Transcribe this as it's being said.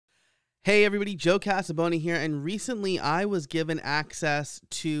Hey everybody, Joe Casaboni here, and recently I was given access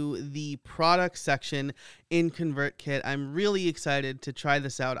to the product section in ConvertKit. I'm really excited to try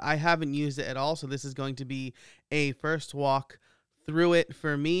this out. I haven't used it at all, so this is going to be a first walk through it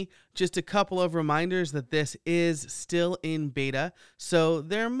for me. Just a couple of reminders that this is still in beta, so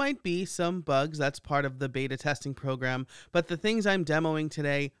there might be some bugs. That's part of the beta testing program, but the things I'm demoing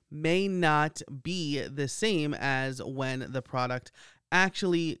today may not be the same as when the product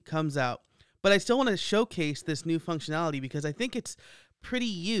actually comes out. But I still want to showcase this new functionality because I think it's pretty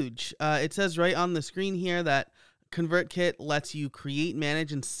huge. It says right on the screen here that ConvertKit lets you create,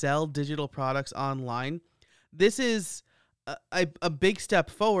 manage, and sell digital products online. This is a big step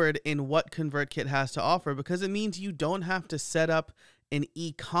forward in what ConvertKit has to offer because it means you don't have to set up an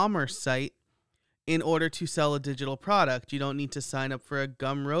e-commerce site in order to sell a digital product. You don't need to sign up for a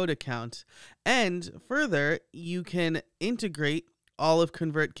Gumroad account. And further, you can integrate all of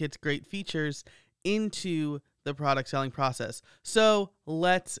ConvertKit's great features into the product selling process. So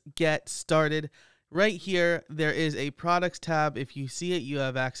let's get started. Right here, there is a products tab. If you see it, you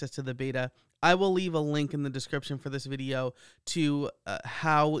have access to the beta. I will leave a link in the description for this video to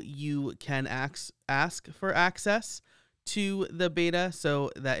how you can ask for access to the beta so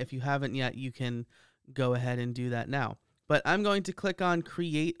that if you haven't yet, you can go ahead and do that now. But I'm going to click on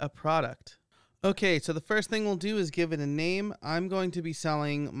create a product. Okay, so the first thing we'll do is give it a name. I'm going to be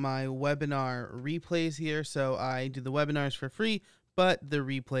selling my webinar replays here, so I do the webinars for free, but the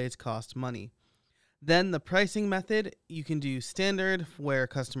replays cost money. Then the pricing method, you can do standard, where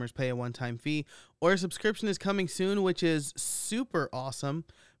customers pay a one-time fee, or subscription is coming soon, which is super awesome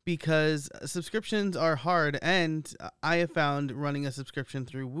because subscriptions are hard, and I have found running a subscription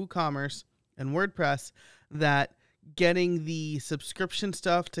through WooCommerce and WordPress that getting the subscription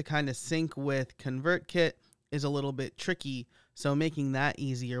stuff to kind of sync with ConvertKit is a little bit tricky, so making that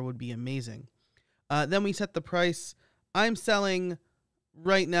easier would be amazing. Then we set the price. I'm selling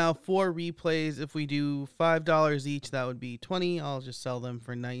right now 4 replays. If we do $5 each, that would be $20. I'll just sell them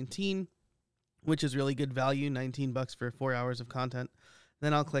for $19, which is really good value, $19 for 4 hours of content.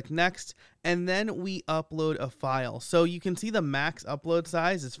 Then I'll click next, and then we upload a file. So you can see the max upload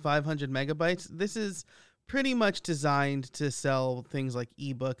size is 500 megabytes. This is pretty much designed to sell things like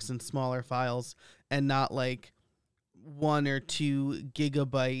ebooks and smaller files and not like 1 or 2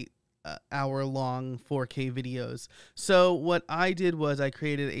 gigabyte hour-long 4K videos. So what I did was I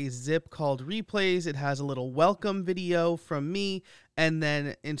created a zip called replays. It has a little welcome video from me and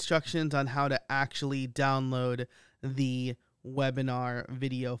then instructions on how to actually download the webinar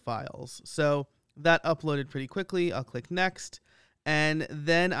video files. So that uploaded pretty quickly. I'll click next. And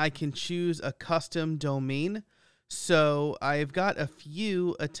then I can choose a custom domain. So I've got a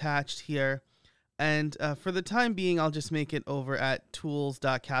few attached here. And for the time being, I'll just make it over at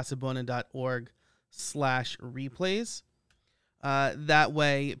tools.casabona.org/replays. That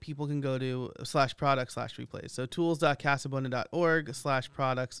way people can go to /product/replays. So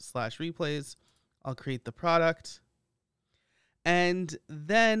tools.casabona.org/products/replays. I'll create the product. And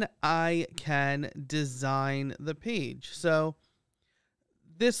then I can design the page. So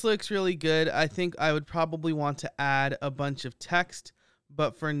this looks really good. I think I would probably want to add a bunch of text,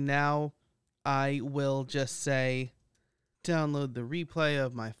 but for now, I will just say, download the replay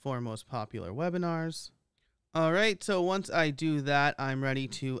of my 4 most popular webinars. All right, so once I do that, I'm ready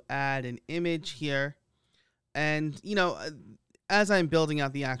to add an image here. And, you know, as I'm building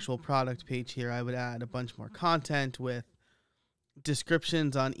out the actual product page here, I would add a bunch more content with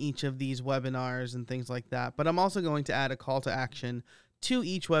descriptions on each of these webinars and things like that. But I'm also going to add a call to action to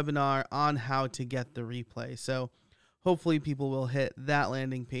each webinar on how to get the replay. So hopefully people will hit that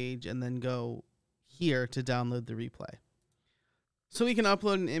landing page and then go here to download the replay. So we can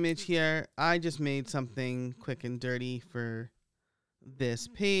upload an image here. I just made something quick and dirty for this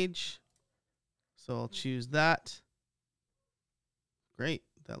page. So I'll choose that. Great.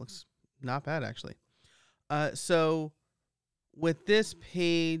 That looks not bad, actually. So with this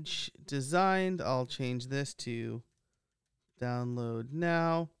page designed, I'll change this to download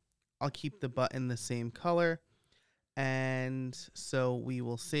now. I'll keep the button the same color. And so we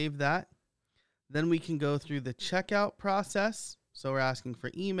will save that. Then we can go through the checkout process. So we're asking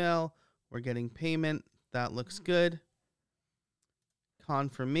for email. We're getting payment. That looks good.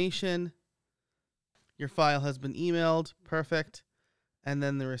 Confirmation. Your file has been emailed. Perfect. And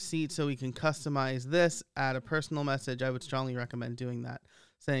then the receipt, so we can customize this, add a personal message. I would strongly recommend doing that.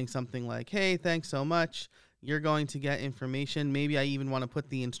 Saying something like, hey, thanks so much. You're going to get information. Maybe I even want to put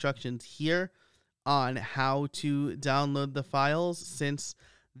the instructions here on how to download the files since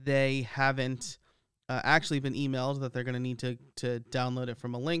they haven't actually been emailed that they're going to need to download it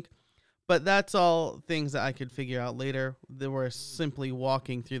from a link. But that's all things that I could figure out later. They were simply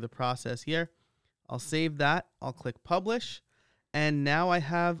walking through the process here. I'll save that. I'll click publish. And now I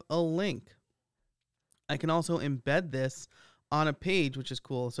have a link. I can also embed this on a page, which is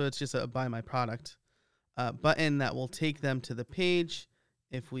cool. So it's just a buy my product button that will take them to the page.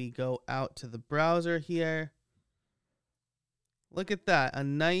 If we go out to the browser here, look at that, a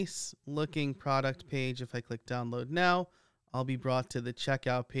nice looking product page. If I click download now, I'll be brought to the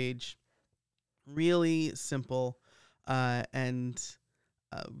checkout page. Really simple and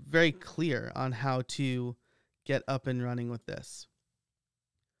very clear on how to get up and running with this.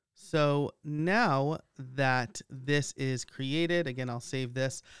 So now that this is created, again, I'll save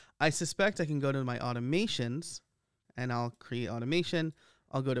this. I suspect I can go to my automations and I'll create automation.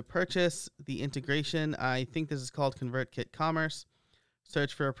 I'll go to purchase, the integration. I think this is called ConvertKit Commerce.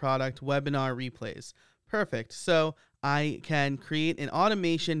 Search for a product, webinar replays. Perfect. So I can create an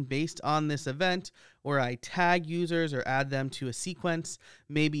automation based on this event where I tag users or add them to a sequence.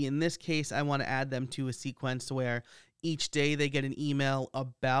 Maybe in this case, I want to add them to a sequence where each day they get an email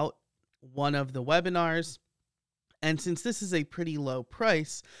about one of the webinars. And since this is a pretty low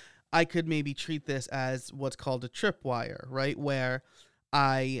price, I could maybe treat this as what's called a tripwire, right? Where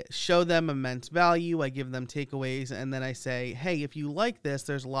I show them immense value, I give them takeaways, and then I say, hey, if you like this,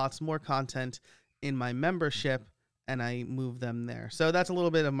 there's lots more content in my membership, and I move them there. So that's a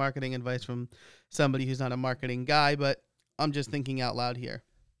little bit of marketing advice from somebody who's not a marketing guy, but I'm just thinking out loud here.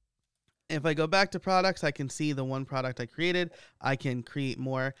 If I go back to products, I can see the one product I created. I can create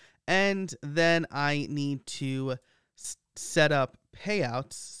more, and then I need to set up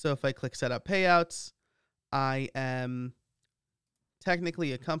payouts. So if I click set up payouts, I am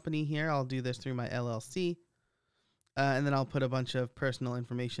technically a company here. I'll do this through my LLC, and then I'll put a bunch of personal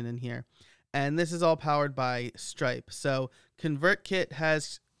information in here. And this is all powered by Stripe. So ConvertKit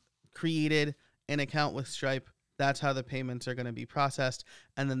has created an account with Stripe. That's how the payments are going to be processed,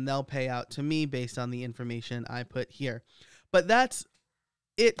 and then they'll pay out to me based on the information I put here. But that's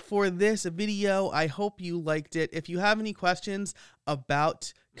it for this video. I hope you liked it. If you have any questions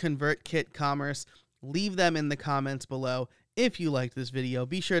about ConvertKit Commerce, leave them in the comments below. If you liked this video,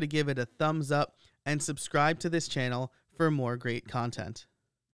 be sure to give it a thumbs up and subscribe to this channel for more great content.